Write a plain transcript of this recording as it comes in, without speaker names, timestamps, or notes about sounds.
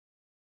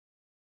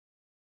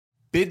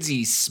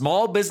Bidsy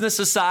Small Business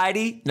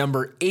Society,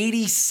 number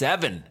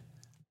 87.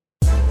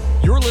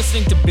 You're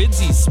listening to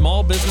Bidsy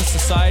Small Business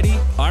Society.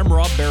 I'm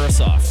Rob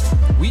Barasoff.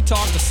 We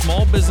talk to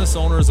small business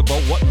owners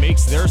about what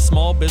makes their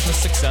small business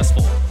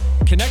successful.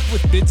 Connect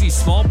with Bidsy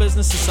Small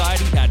Business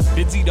Society at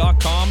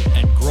bidsy.com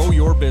and grow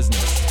your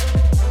business.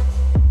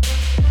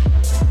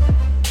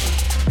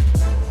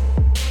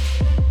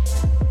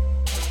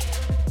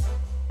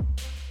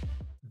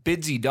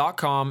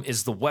 Bidsy.com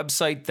is the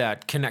website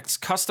that connects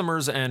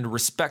customers and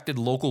respected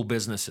local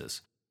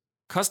businesses.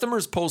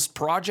 Customers post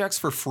projects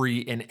for free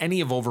in any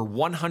of over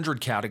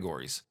 100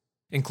 categories,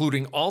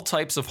 including all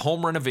types of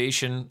home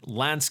renovation,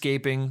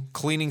 landscaping,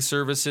 cleaning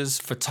services,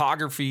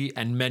 photography,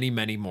 and many,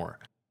 many more.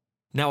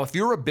 Now, if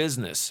you're a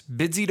business,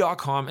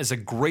 Bidsy.com is a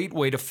great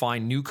way to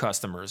find new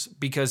customers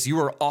because you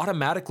are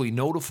automatically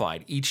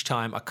notified each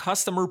time a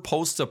customer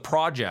posts a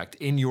project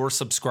in your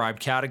subscribed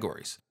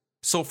categories.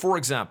 So for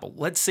example,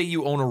 let's say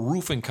you own a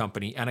roofing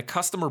company and a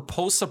customer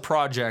posts a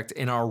project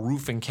in our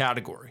roofing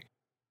category.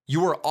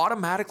 You are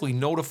automatically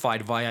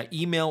notified via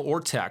email or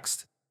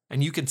text,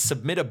 and you can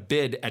submit a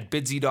bid at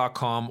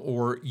bidsy.com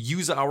or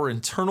use our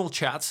internal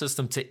chat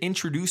system to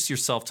introduce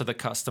yourself to the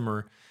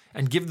customer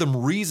and give them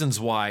reasons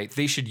why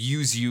they should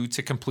use you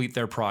to complete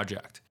their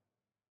project.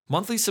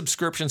 Monthly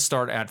subscriptions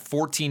start at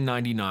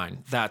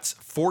 $14.99. That's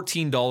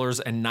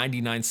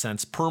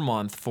 $14.99 per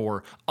month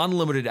for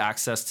unlimited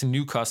access to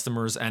new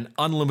customers and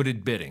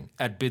unlimited bidding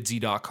at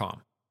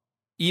bidsy.com.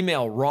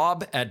 Email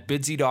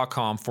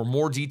rob@bidsy.com for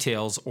more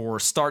details or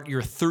start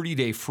your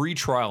 30-day free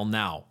trial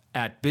now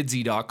at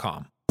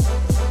bidsy.com.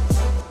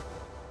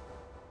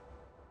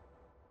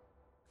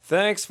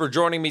 Thanks for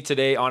joining me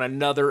today on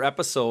another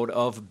episode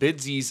of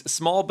Bidsy's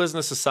Small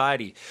Business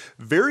Society.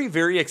 Very,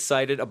 very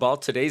excited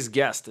about today's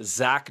guest,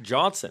 Zac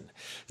Johnson.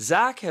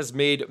 Zac has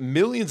made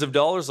millions of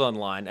dollars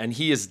online, and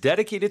he is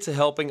dedicated to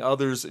helping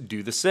others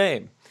do the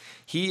same.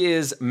 He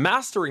is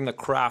mastering the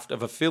craft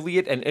of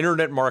affiliate and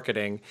internet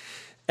marketing,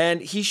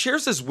 and he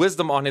shares his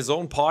wisdom on his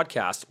own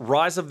podcast,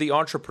 Rise of the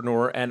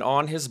Entrepreneur, and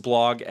on his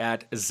blog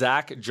at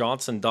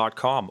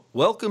zacjohnson.com.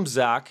 Welcome,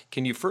 Zac.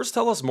 Can you first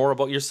tell us more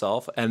about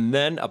yourself and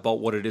then about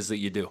what it is that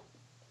you do?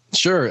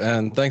 Sure,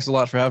 and thanks a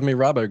lot for having me,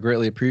 Rob. I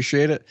greatly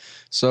appreciate it.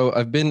 So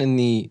I've been in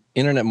the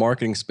internet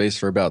marketing space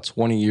for about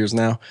 20 years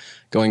now,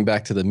 going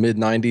back to the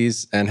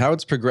mid-90s, and how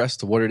it's progressed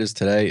to what it is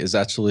today is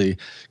actually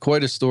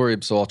quite a story,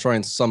 so I'll try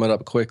and sum it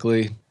up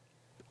quickly.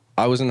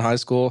 I was in high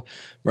school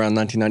around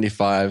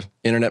 1995.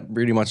 Internet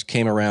pretty much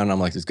came around. I'm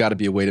like, there's got to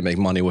be a way to make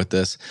money with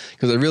this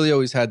because I really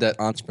always had that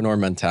entrepreneur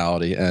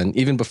mentality. And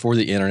even before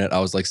the internet, I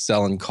was like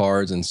selling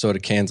cards and soda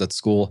cans at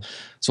school.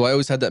 So I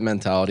always had that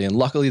mentality. And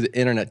luckily, the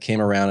internet came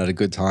around at a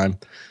good time.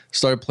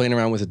 Started playing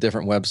around with the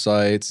different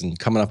websites and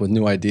coming up with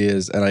new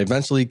ideas. And I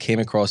eventually came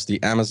across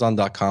the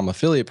Amazon.com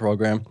affiliate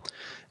program.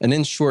 And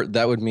in short,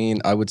 that would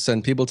mean I would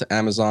send people to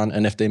Amazon.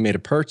 And if they made a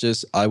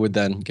purchase, I would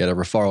then get a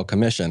referral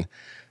commission.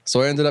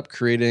 So I ended up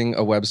creating a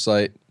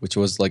website, which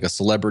was like a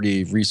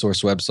celebrity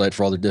resource website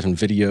for all the different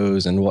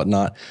videos and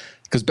whatnot.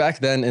 Because back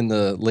then in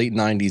the late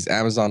 90s,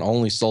 Amazon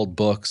only sold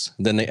books,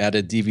 then they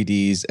added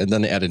DVDs, and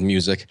then they added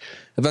music,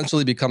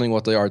 eventually becoming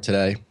what they are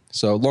today.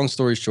 So long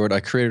story short, I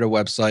created a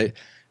website,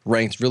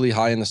 ranked really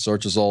high in the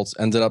search results,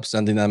 ended up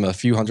sending them a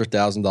few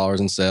 $100,000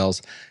 in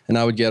sales, and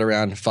I would get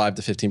around 5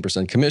 to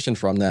 15% commission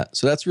from that.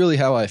 So that's really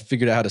how I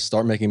figured out how to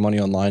start making money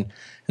online.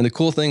 And the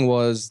cool thing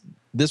was,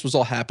 this was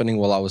all happening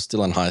while I was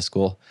still in high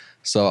school.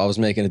 So I was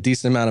making a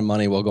decent amount of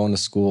money while going to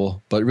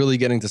school, but really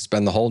getting to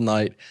spend the whole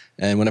night.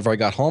 And whenever I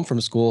got home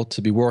from school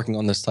to be working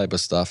on this type of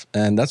stuff.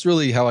 And that's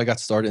really how I got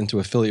started into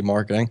affiliate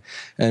marketing.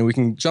 And we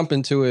can jump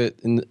into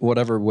it in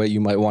whatever way you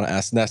might want to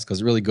ask next,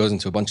 because it really goes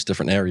into a bunch of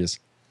different areas.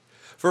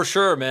 For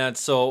sure, man.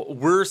 So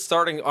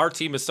our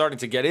team is starting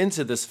to get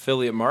into this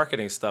affiliate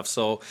marketing stuff.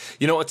 So,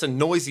 it's a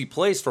noisy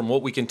place from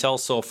what we can tell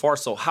so far.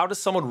 So how does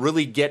someone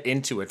really get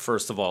into it,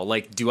 first of all?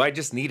 Like, do I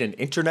just need an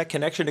internet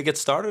connection to get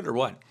started or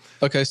what?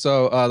 Okay,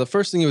 so the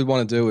first thing you would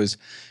want to do is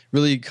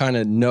really kind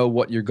of know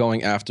what you're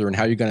going after and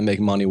how you're going to make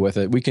money with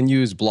it. We can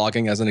use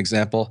blogging as an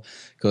example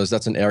because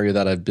that's an area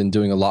that I've been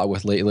doing a lot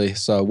with lately.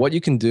 So what you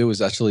can do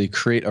is actually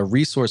create a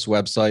resource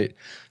website.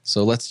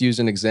 So let's use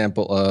an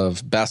example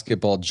of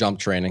basketball jump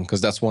training because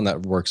that's one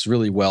that works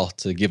really well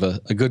to give a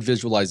good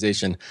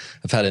visualization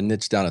of how to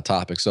niche down a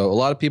topic. So a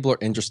lot of people are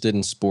interested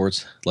in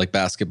sports like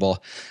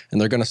basketball, and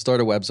they're going to start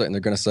a website and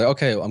they're going to say,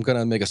 okay, I'm going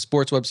to make a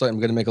sports website. I'm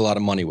going to make a lot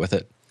of money with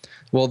it.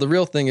 Well, the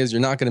real thing is you're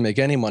not going to make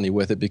any money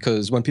with it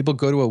because when people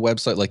go to a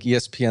website like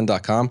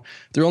ESPN.com,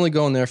 they're only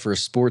going there for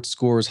sports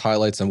scores,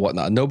 highlights, and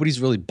whatnot.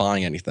 Nobody's really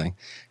buying anything.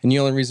 And the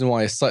only reason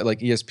why a site like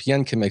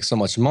ESPN can make so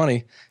much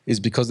money is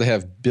because they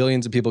have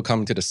billions of people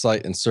coming to the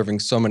site and serving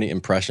so many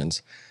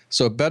impressions.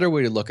 So a better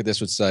way to look at this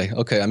would say,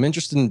 okay, I'm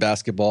interested in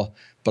basketball,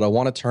 but I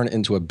want to turn it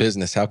into a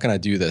business. How can I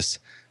do this?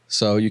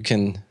 So you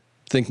can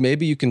think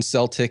maybe you can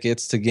sell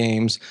tickets to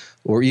games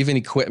or even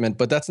equipment,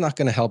 but that's not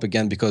going to help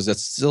again because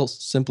that's still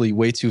simply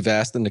way too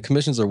vast and the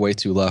commissions are way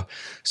too low.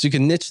 So you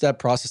can niche that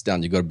process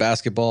down. You go to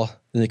basketball,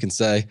 then you can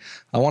say,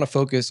 I want to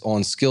focus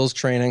on skills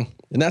training,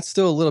 and that's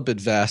still a little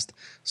bit vast.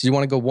 So you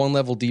want to go one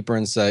level deeper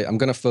and say, I'm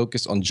going to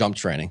focus on jump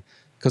training.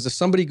 Because if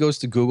somebody goes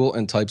to Google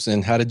and types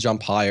in how to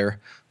jump higher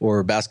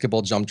or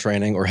basketball jump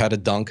training or how to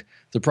dunk,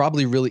 they're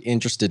probably really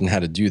interested in how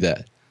to do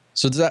that.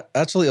 So there's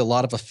actually a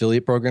lot of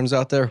affiliate programs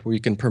out there where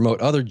you can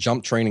promote other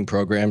jump training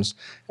programs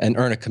and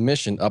earn a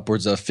commission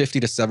upwards of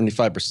 50 to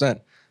 75%,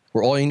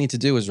 where all you need to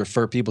do is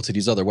refer people to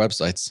these other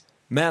websites.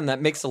 Man,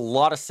 that makes a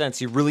lot of sense.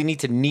 You really need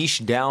to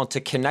niche down to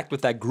connect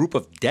with that group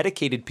of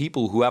dedicated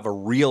people who have a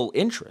real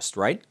interest,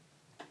 right?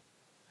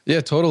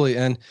 Yeah, totally.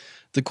 And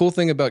the cool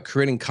thing about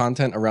creating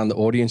content around the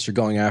audience you're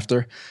going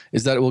after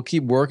is that it will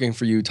keep working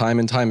for you time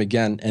and time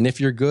again. And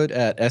if you're good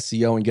at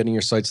SEO and getting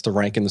your sites to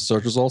rank in the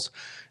search results,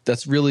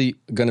 that's really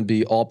going to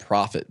be all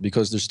profit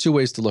because there's two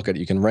ways to look at it.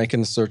 You can rank in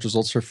the search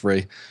results for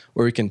free,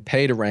 or you can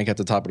pay to rank at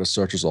the top of the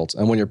search results.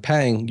 And when you're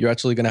paying, you're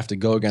actually going to have to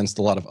go against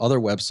a lot of other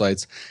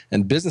websites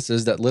and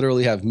businesses that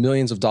literally have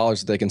millions of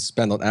dollars that they can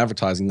spend on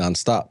advertising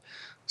nonstop.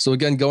 So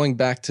again, going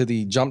back to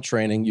the jump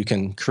training, you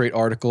can create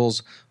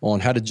articles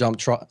on how to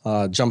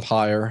jump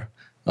higher,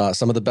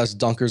 some of the best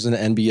dunkers in the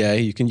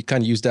NBA. You can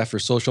kind of use that for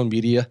social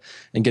media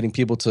and getting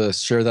people to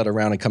share that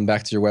around and come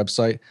back to your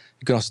website.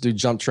 You can also do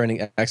jump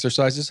training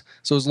exercises.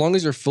 So as long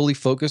as you're fully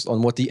focused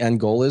on what the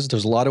end goal is,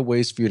 there's a lot of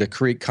ways for you to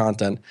create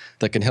content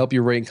that can help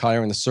you rank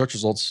higher in the search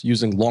results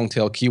using long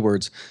tail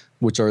keywords,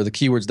 which are the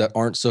keywords that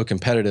aren't so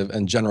competitive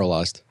and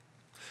generalized.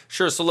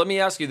 Sure. So let me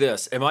ask you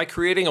this. Am I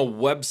creating a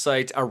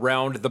website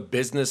around the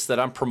business that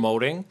I'm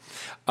promoting?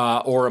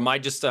 Or am I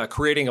just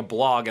creating a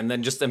blog and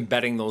then just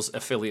embedding those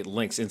affiliate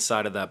links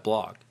inside of that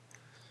blog?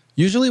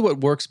 Usually what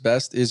works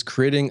best is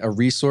creating a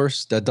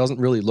resource that doesn't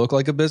really look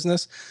like a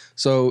business.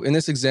 So in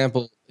this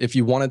example, if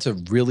you wanted to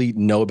really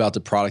know about the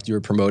product you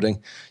were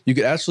promoting, you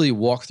could actually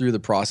walk through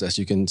the process.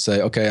 You can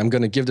say, okay, I'm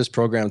going to give this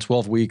program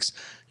 12 weeks.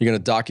 You're going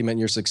to document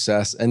your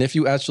success. And if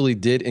you actually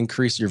did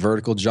increase your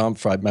vertical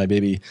jump by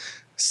maybe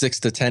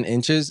 6 to 10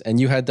 inches and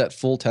you had that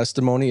full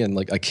testimony and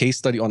like a case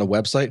study on a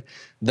website,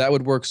 that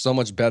would work so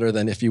much better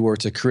than if you were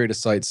to create a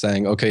site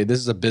saying, okay, this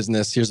is a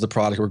business, here's the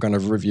product we're going to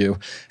review,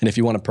 and if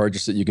you want to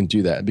purchase it, you can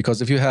do that.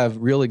 Because if you have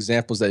real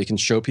examples that you can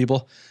show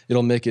people,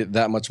 it'll make it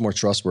that much more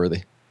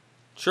trustworthy.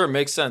 Sure,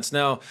 makes sense.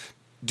 Now,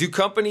 do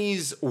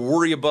companies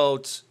worry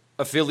about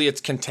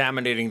affiliates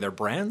contaminating their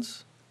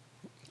brands?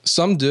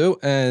 Some do,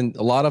 and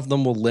a lot of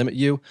them will limit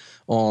you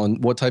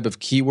on what type of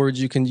keywords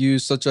you can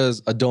use, such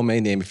as a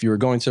domain name. If you were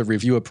going to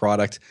review a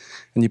product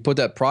and you put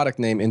that product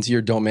name into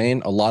your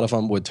domain, a lot of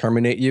them would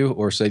terminate you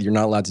or say you're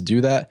not allowed to do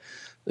that.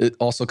 It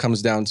also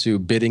comes down to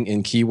bidding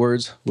in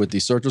keywords with the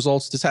search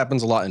results. This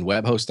happens a lot in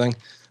web hosting.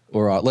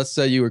 Or let's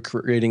say you were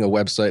creating a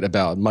website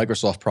about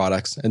Microsoft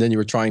products, and then you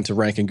were trying to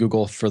rank in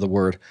Google for the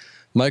word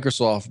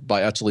Microsoft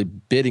by actually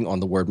bidding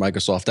on the word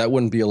Microsoft. That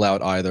wouldn't be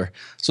allowed either.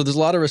 So there's a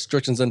lot of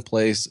restrictions in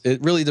place.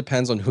 It really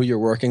depends on who you're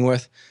working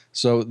with.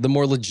 So the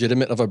more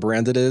legitimate of a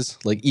brand it is,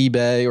 like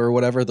eBay or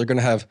whatever, they're going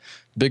to have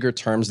bigger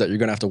terms that you're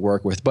going to have to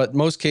work with. But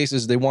most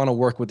cases, they want to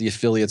work with the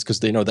affiliates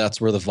because they know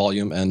that's where the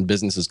volume and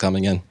business is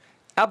coming in.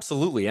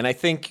 Absolutely. And I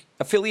think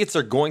affiliates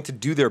are going to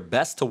do their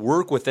best to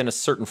work within a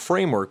certain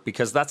framework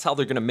because that's how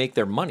they're going to make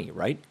their money,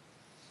 right?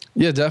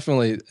 Yeah,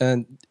 definitely.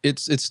 And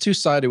it's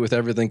two-sided with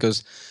everything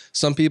because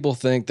some people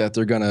think that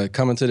they're going to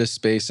come into this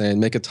space and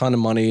make a ton of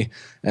money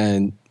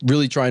and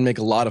really try and make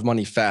a lot of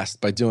money fast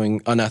by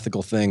doing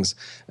unethical things.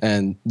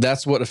 And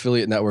that's what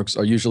affiliate networks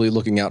are usually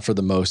looking out for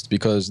the most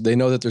because they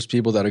know that there's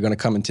people that are going to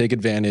come and take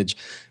advantage,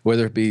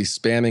 whether it be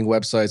spamming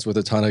websites with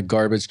a ton of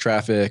garbage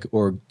traffic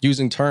or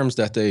using terms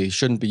that they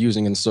shouldn't be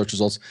using in search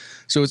results.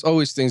 So it's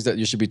always things that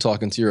you should be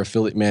talking to your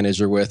affiliate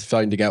manager with,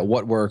 finding out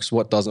what works,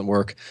 what doesn't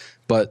work.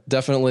 But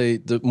definitely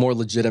the more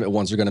legitimate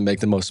ones are going to make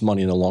the most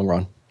money in the long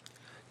run.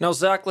 Now,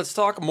 Zac, let's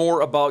talk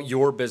more about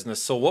your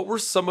business. So what were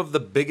some of the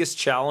biggest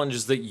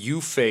challenges that you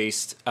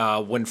faced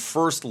when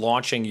first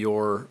launching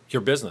your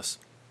business?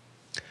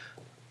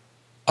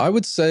 I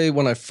would say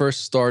when I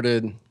first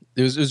started,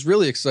 it was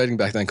really exciting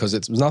back then because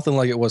it was nothing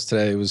like it was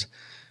today.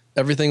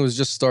 Everything was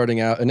just starting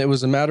out, and it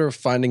was a matter of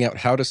finding out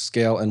how to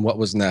scale and what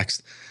was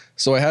next.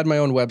 So I had my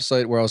own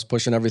website where I was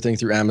pushing everything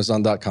through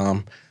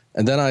Amazon.com.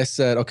 And then I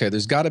said, okay,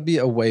 there's got to be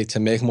a way to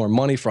make more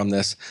money from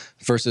this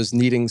versus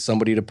needing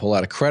somebody to pull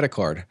out a credit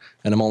card.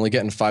 And I'm only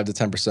getting 5 to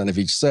 10% of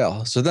each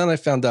sale. So then I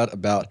found out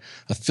about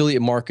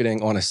affiliate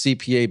marketing on a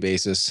CPA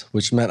basis,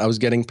 which meant I was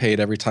getting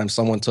paid every time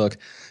someone took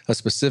a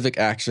specific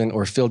action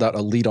or filled out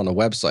a lead on a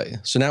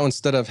website. So now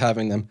instead of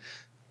having them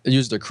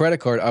use their credit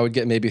card, I would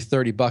get maybe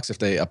 $30 if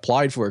they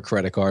applied for a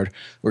credit card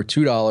or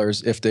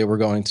 $2 if they were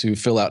going to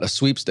fill out a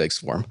sweepstakes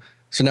form.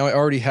 So now I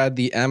already had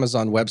the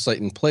Amazon website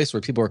in place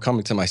where people were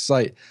coming to my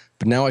site,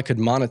 but now I could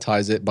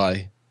monetize it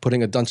by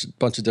putting a bunch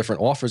of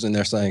different offers in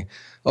there saying,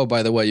 oh,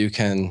 by the way, you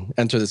can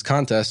enter this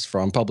contest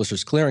from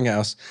Publishers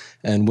Clearinghouse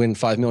and win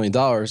 $5 million.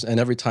 And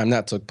every time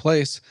that took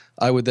place,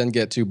 I would then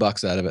get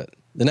 $2 out of it.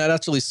 And that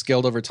actually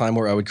scaled over time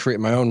where I would create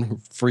my own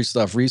free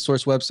stuff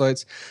resource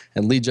websites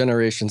and lead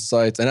generation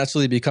sites and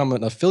actually become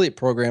an affiliate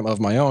program of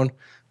my own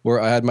where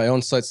I had my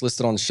own sites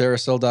listed on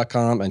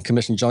shareasell.com and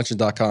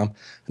commissionjunction.com.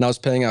 And I was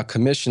paying out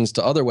commissions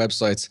to other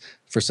websites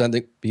for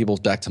sending people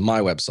back to my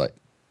website.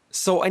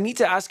 So I need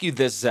to ask you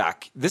this,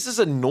 Zac. This is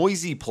a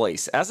noisy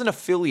place. As an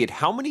affiliate,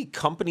 how many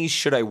companies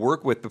should I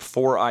work with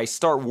before I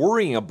start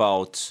worrying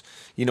about,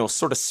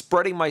 sort of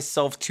spreading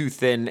myself too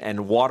thin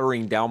and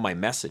watering down my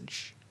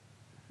message?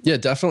 Yeah,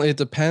 definitely. It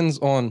depends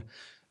on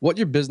what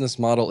your business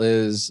model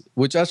is,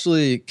 which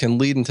actually can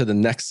lead into the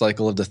next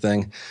cycle of the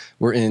thing.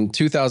 Where in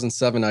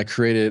 2007, I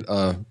created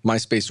a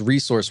MySpace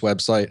resource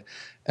website.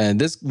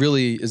 And this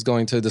really is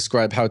going to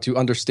describe how to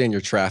understand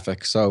your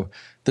traffic. So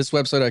this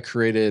website I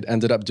created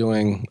ended up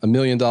doing $1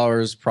 million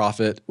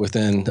profit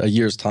within a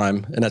year's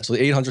time, and actually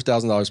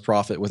 $800,000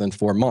 profit within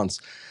 4 months.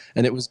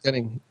 And it was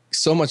getting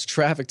so much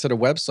traffic to the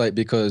website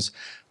because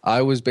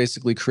I was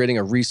basically creating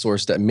a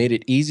resource that made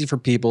it easy for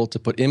people to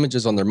put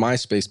images on their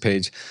MySpace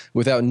page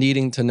without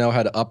needing to know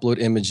how to upload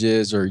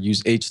images or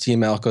use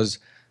HTML. Because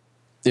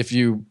if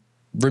you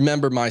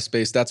remember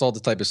MySpace, that's all the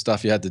type of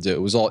stuff you had to do.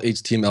 It was all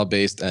HTML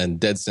based and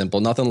dead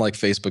simple, nothing like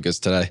Facebook is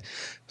today.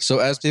 So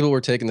as people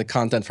were taking the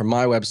content from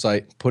my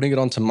website, putting it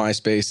onto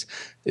MySpace,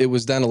 it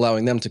was then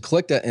allowing them to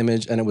click that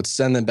image and it would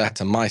send them back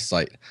to my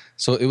site.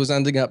 So it was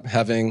ending up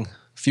having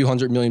a few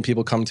 100 million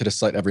people come to the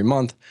site every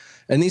month.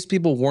 And these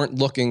people weren't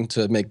looking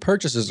to make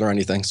purchases or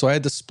anything. So I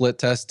had to split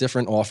test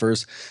different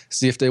offers,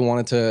 see if they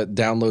wanted to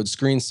download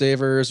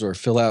screensavers or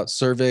fill out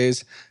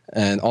surveys,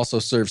 and also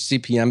serve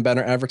CPM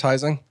banner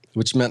advertising,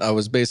 which meant I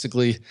was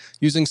basically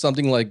using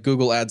something like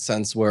Google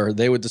AdSense where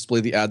they would display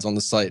the ads on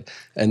the site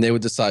and they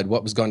would decide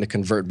what was going to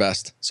convert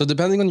best. So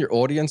depending on your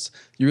audience,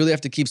 you really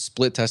have to keep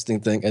split testing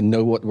thing and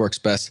know what works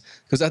best.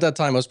 Because at that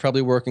time, I was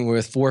probably working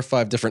with 4 or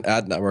 5 different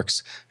ad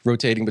networks,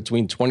 rotating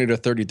between 20 to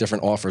 30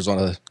 different offers on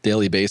a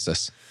daily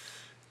basis.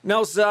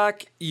 Now,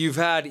 Zac, you've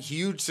had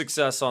huge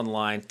success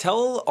online.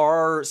 Tell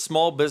our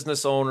small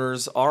business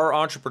owners, our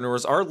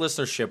entrepreneurs, our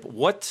listenership,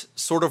 what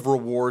sort of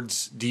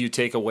rewards do you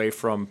take away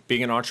from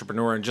being an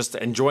entrepreneur and just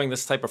enjoying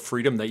this type of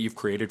freedom that you've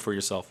created for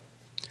yourself?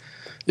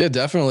 Yeah,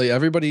 definitely.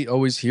 Everybody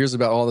always hears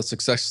about all the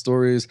success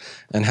stories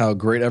and how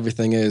great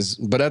everything is.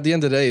 But at the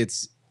end of the day,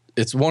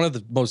 it's one of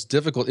the most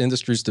difficult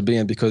industries to be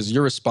in because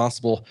you're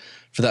responsible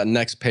for that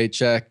next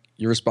paycheck.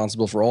 You're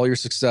responsible for all your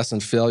success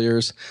and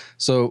failures.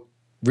 So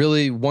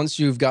really, once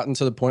you've gotten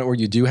to the point where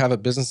you do have a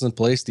business in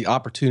place, the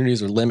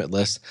opportunities are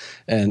limitless.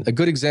 And a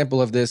good example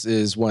of this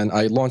is when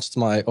I launched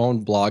my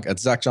own blog at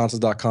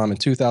zacjohnson.com in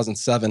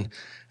 2007.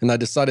 And I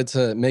decided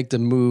to make the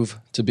move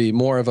to be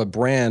more of a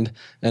brand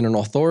and an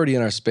authority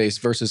in our space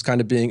versus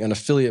kind of being an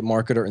affiliate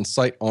marketer and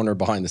site owner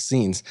behind the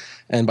scenes.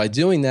 And by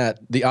doing that,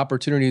 the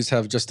opportunities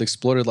have just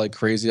exploded like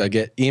crazy. I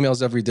get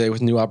emails every day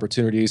with new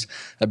opportunities.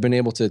 I've been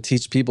able to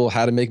teach people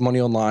how to make money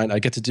online. I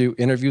get to do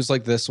interviews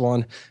like this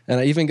one. And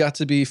I even got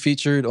to be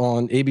featured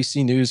on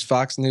ABC News,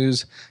 Fox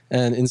News,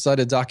 and inside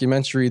a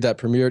documentary that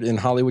premiered in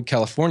Hollywood,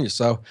 California.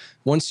 So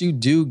once you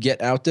do get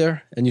out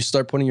there and you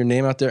start putting your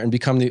name out there and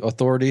become the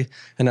authority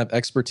and have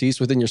expertise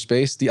within your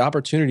space, the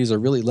opportunities are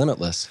really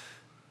limitless.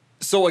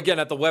 So again,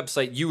 at the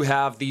website, you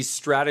have these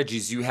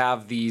strategies, you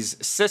have these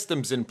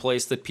systems in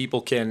place that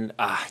people can,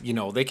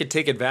 they can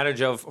take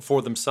advantage of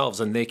for themselves,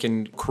 and they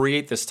can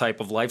create this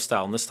type of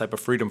lifestyle and this type of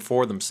freedom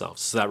for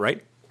themselves. Is that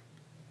right?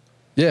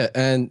 Yeah,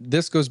 and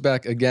this goes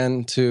back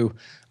again to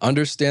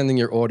understanding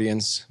your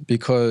audience,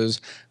 because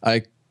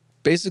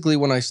basically,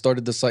 when I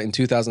started the site in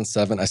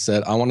 2007, I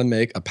said, I want to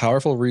make a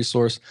powerful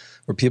resource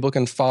where people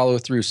can follow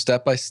through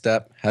step by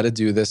step how to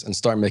do this and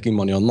start making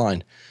money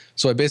online.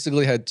 So I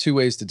basically had 2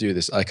 ways to do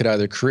this. I could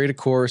either create a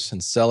course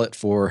and sell it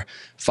for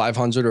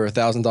 $500 or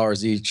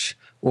 $1,000 each,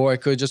 or I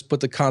could just put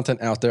the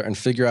content out there and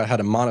figure out how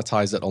to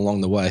monetize it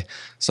along the way.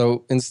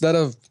 So instead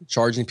of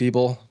charging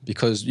people,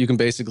 because you can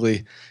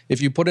basically,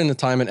 if you put in the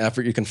time and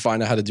effort, you can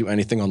find out how to do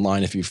anything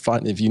online if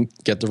you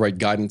get the right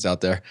guidance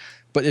out there.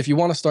 But if you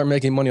want to start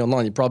making money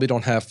online, you probably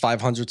don't have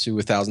 $500 to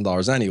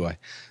 $1,000 anyway.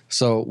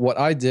 So what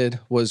I did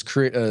was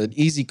create an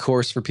easy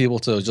course for people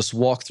to just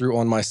walk through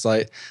on my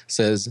site. It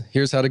says,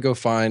 here's how to go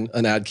find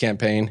an ad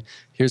campaign.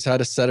 Here's how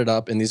to set it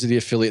up. And these are the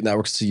affiliate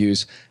networks to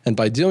use. And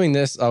by doing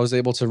this, I was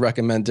able to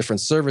recommend different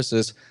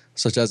services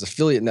such as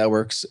affiliate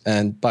networks.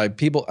 And by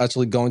people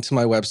actually going to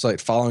my website,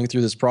 following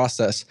through this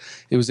process,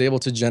 it was able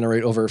to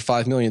generate over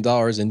 $5 million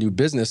in new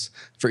business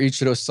for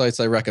each of those sites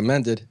I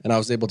recommended. And I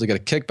was able to get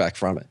a kickback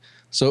from it.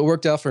 So it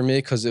worked out for me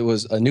because it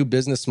was a new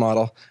business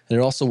model, and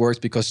it also worked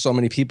because so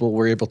many people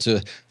were able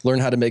to learn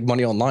how to make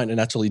money online and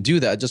actually do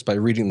that just by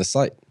reading the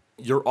site.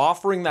 You're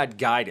offering that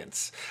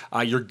guidance.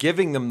 You're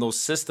giving them those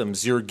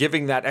systems. You're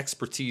giving that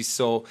expertise.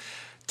 So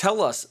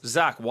tell us,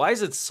 Zac, why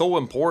is it so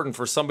important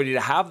for somebody to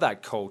have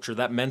that coach or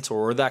that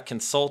mentor or that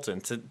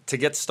consultant to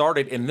get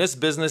started in this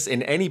business,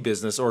 in any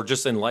business, or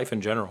just in life in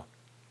general?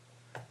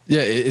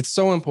 Yeah, it's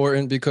so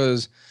important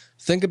because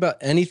think about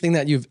anything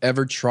that you've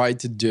ever tried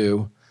to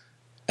do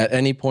at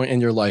any point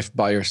in your life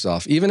by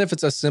yourself, even if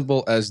it's as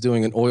simple as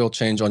doing an oil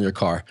change on your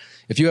car.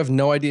 If you have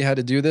no idea how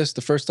to do this,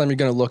 the first time you're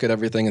going to look at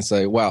everything and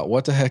say, wow,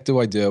 what the heck do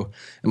I do?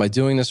 Am I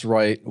doing this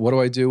right? What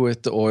do I do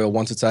with the oil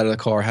once it's out of the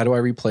car? How do I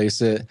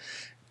replace it?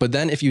 But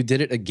then if you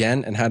did it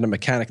again and had a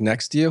mechanic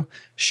next to you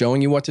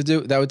showing you what to do,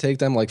 that would take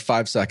them like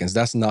 5 seconds.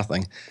 That's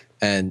nothing.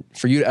 And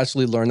for you to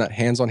actually learn that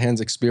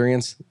hands-on-hands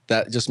experience,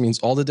 that just means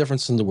all the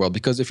difference in the world.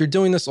 Because if you're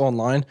doing this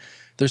online,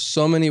 there's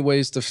so many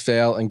ways to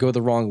fail and go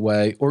the wrong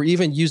way, or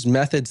even use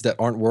methods that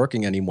aren't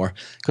working anymore.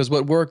 Because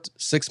what worked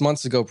 6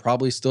 months ago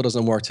probably still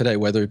doesn't work today,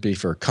 whether it be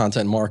for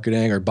content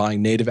marketing or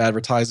buying native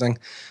advertising.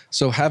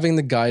 So having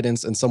the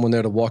guidance and someone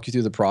there to walk you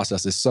through the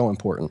process is so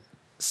important.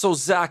 So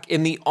Zac,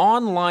 in the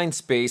online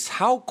space,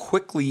 how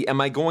quickly am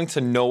I going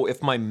to know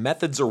if my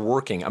methods are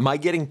working? Am I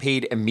getting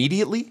paid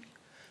immediately?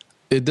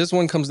 This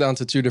one comes down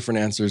to 2 different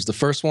answers. The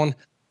first one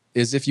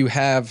is if you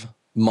have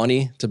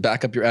money to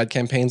back up your ad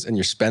campaigns and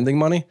you're spending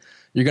money,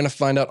 you're going to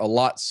find out a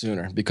lot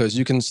sooner because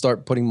you can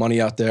start putting money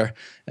out there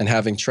and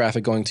having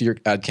traffic going to your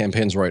ad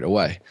campaigns right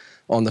away.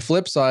 On the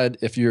flip side,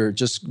 if you're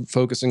just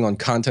focusing on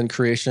content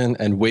creation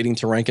and waiting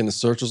to rank in the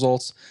search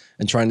results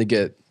and trying to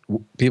get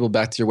people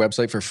back to your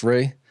website for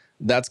free,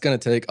 that's going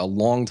to take a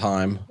long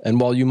time.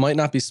 And while you might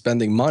not be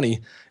spending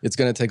money, it's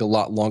going to take a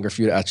lot longer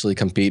for you to actually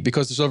compete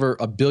because there's over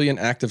 1 billion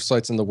active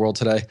sites in the world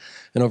today,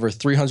 and over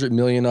 300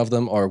 million of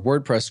them are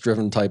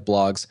WordPress-driven type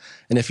blogs.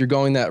 And if you're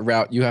going that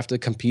route, you have to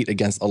compete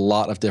against a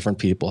lot of different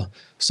people.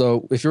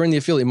 So if you're in the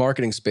affiliate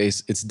marketing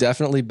space, it's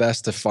definitely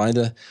best to find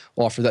an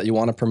offer that you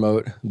want to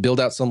promote, build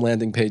out some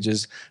landing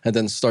pages, and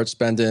then start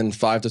spending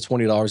 $5 to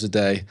 $20 a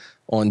day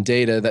on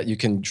data that you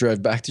can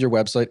drive back to your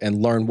website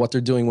and learn what they're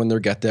doing when they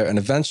get there. And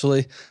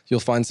eventually you'll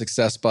find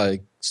success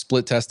by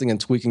split testing and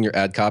tweaking your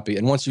ad copy.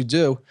 And once you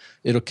do,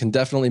 it can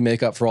definitely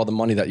make up for all the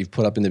money that you've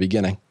put up in the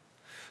beginning.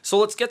 So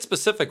let's get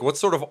specific. What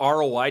sort of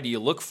ROI do you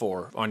look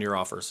for on your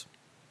offers?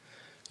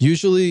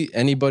 Usually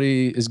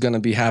anybody is going to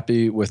be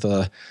happy with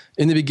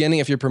in the beginning,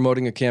 if you're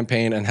promoting a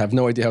campaign and have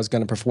no idea how it's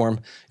going to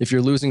perform, if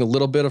you're losing a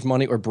little bit of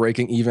money or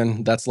breaking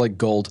even, that's like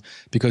gold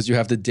because you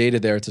have the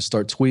data there to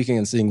start tweaking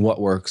and seeing what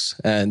works.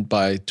 And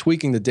by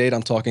tweaking the data,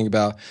 I'm talking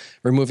about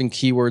removing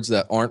keywords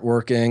that aren't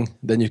working.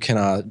 Then you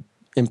can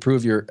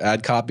improve your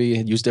ad copy,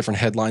 use different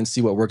headlines,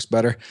 see what works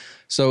better.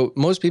 So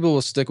most people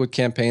will stick with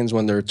campaigns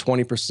when they're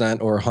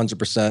 20% or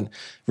 100%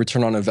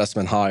 return on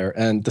investment higher.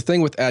 And the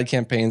thing with ad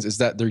campaigns is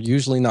that they're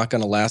usually not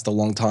going to last a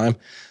long time.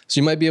 So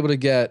you might be able to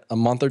get a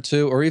month or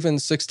 2 or even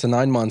 6 to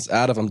 9 months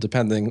out of them,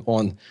 depending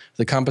on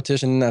the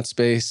competition in that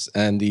space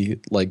and the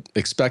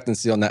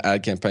expectancy on that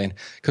ad campaign.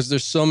 Because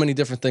there's so many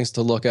different things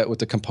to look at with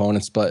the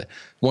components. But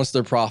once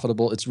they're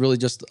profitable, it's really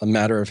just a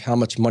matter of how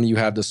much money you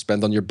have to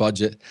spend on your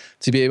budget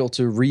to be able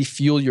to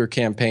refuel your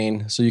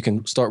campaign so you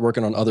can start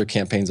working on other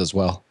campaigns as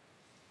well.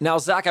 Now,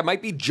 Zac, I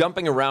might be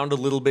jumping around a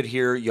little bit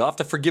here. You'll have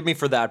to forgive me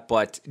for that,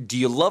 but do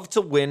you love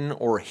to win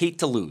or hate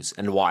to lose,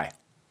 and why?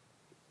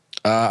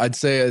 I'd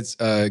say it's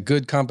a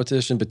good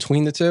competition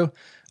between the two.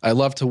 I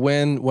love to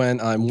win when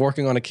I'm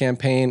working on a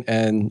campaign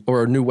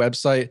or a new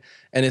website,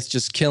 and it's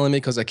just killing me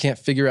because I can't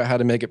figure out how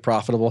to make it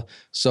profitable.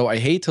 So I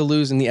hate to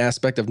lose in the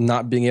aspect of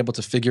not being able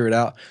to figure it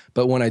out.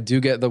 But when I do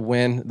get the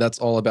win, that's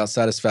all about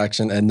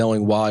satisfaction and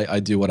knowing why I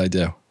do what I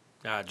do.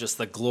 Just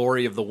the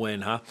glory of the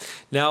win, huh?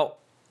 Now,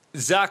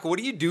 Zac, what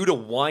do you do to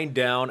wind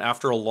down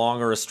after a long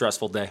or a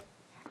stressful day?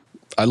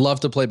 I love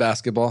to play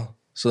basketball.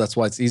 So that's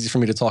why it's easy for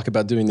me to talk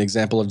about doing the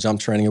example of jump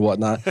training and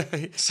whatnot.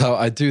 So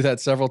I do that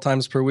several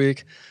times per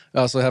week. I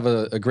also have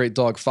a great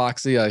dog,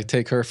 Foxy. I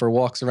take her for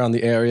walks around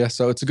the area.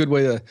 So it's a good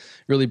way to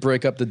really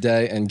break up the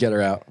day and get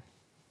her out.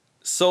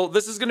 So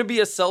this is going to be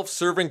a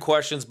self-serving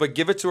questions, but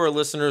give it to our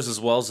listeners as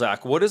well,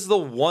 Zac. What is the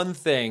one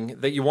thing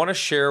that you want to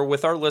share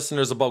with our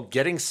listeners about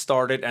getting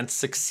started and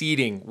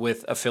succeeding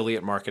with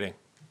affiliate marketing?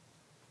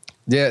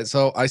 Yeah,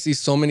 so I see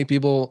so many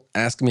people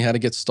asking me how to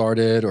get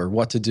started or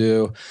what to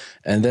do.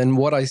 And then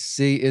what I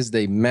see is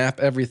they map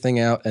everything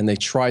out and they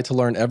try to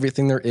learn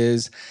everything there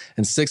is.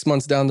 And 6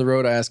 months down the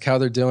road, I ask how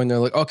they're doing. They're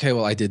like, okay,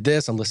 well, I did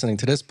this. I'm listening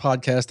to this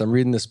podcast. I'm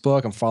reading this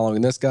book. I'm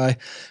following this guy.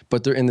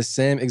 But they're in the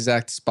same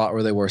exact spot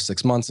where they were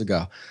 6 months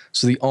ago.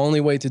 So the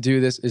only way to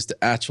do this is to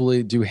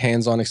actually do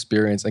hands-on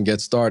experience and get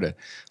started.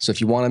 So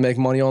if you want to make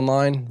money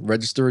online,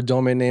 register a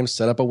domain name,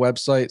 set up a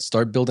website,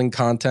 start building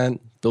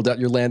content, build out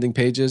your landing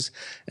pages,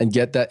 and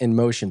get that in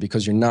motion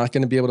because you're not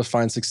going to be able to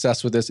find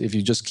success with this if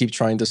you just keep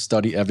trying to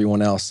study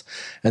everyone else.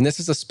 And this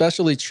is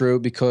especially true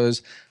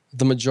because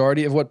the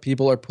majority of what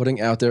people are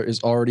putting out there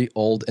is already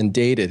old and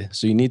dated.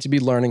 So you need to be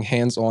learning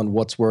hands-on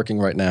what's working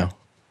right now.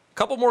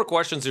 Couple more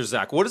questions here,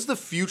 Zac. What does the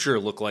future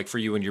look like for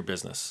you and your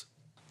business?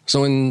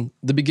 So in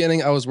the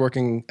beginning, I was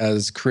working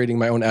as creating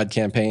my own ad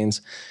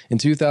campaigns. In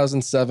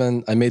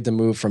 2007, I made the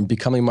move from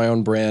becoming my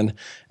own brand,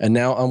 and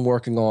now I'm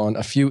working on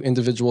a few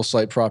individual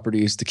site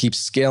properties to keep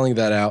scaling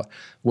that out,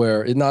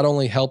 where it not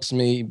only helps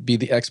me be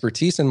the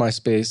expertise in my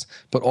space,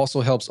 but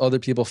also helps other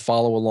people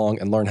follow along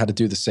and learn how to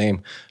do the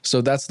same.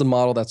 So that's the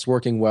model that's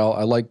working well.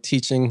 I like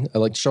teaching, I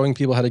like showing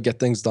people how to get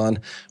things done.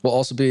 We'll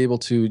also be able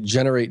to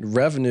generate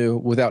revenue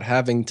without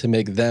having to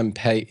make them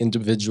pay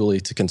individually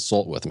to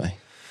consult with me.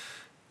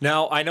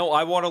 Now, I know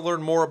I want to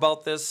learn more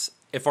about this.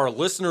 If our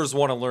listeners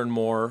want to learn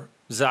more,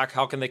 Zac,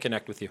 how can they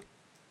connect with you?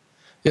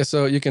 Yeah,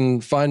 so you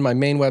can find my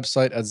main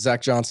website at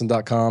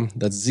zacjohnson.com.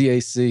 That's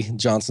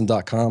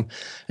ZACJohnson.com.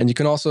 And you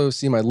can also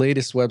see my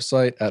latest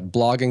website at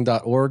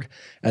blogging.org.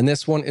 And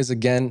this one is,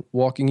 again,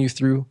 walking you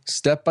through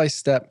step by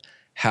step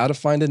how to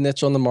find a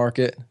niche on the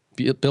market,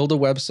 build a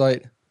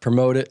website,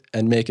 promote it,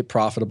 and make it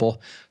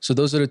profitable. So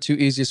those are the two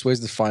easiest ways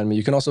to find me.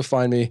 You can also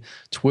find me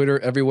Twitter,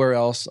 everywhere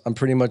else. I'm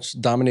pretty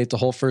much dominate the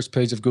whole first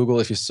page of Google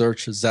if you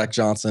search Zac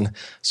Johnson.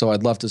 So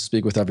I'd love to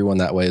speak with everyone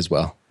that way as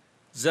well.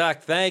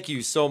 Zac, thank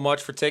you so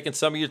much for taking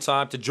some of your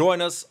time to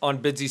join us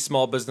on Bidsy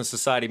Small Business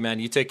Society, man.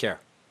 You take care.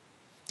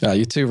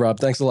 You too, Rob.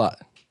 Thanks a lot.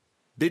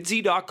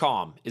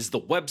 Bidsy.com is the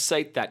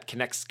website that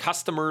connects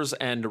customers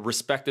and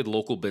respected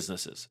local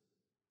businesses.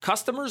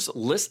 Customers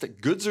list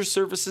goods or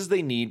services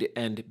they need,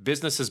 and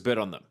businesses bid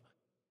on them.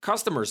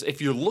 Customers,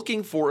 if you're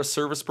looking for a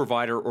service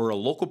provider or a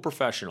local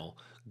professional,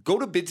 go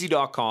to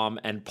Bidsy.com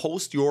and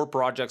post your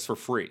projects for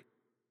free.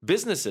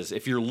 Businesses,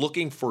 if you're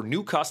looking for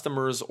new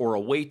customers or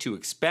a way to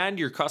expand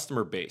your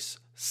customer base,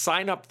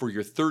 sign up for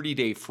your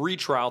 30-day free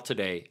trial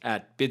today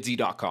at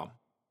Bidsy.com.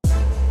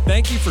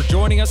 Thank you for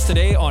joining us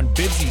today on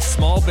Bidsy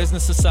Small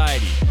Business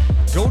Society.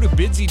 Go to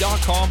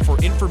Bidsy.com for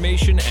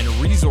information and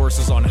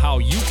resources on how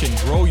you can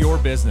grow your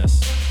business.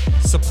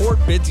 Support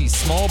Bidsy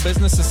Small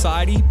Business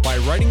Society by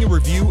writing a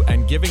review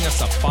and giving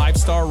us a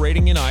 5-star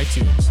rating in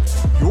iTunes.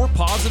 Your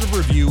positive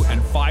review and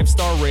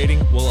 5-star rating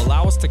will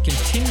allow us to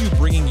continue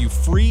bringing you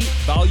free,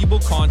 valuable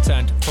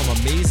content from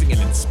amazing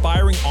and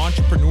inspiring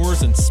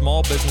entrepreneurs and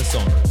small business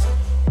owners.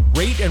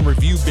 Rate and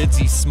review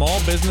Bidsy Small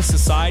Business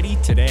Society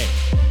today.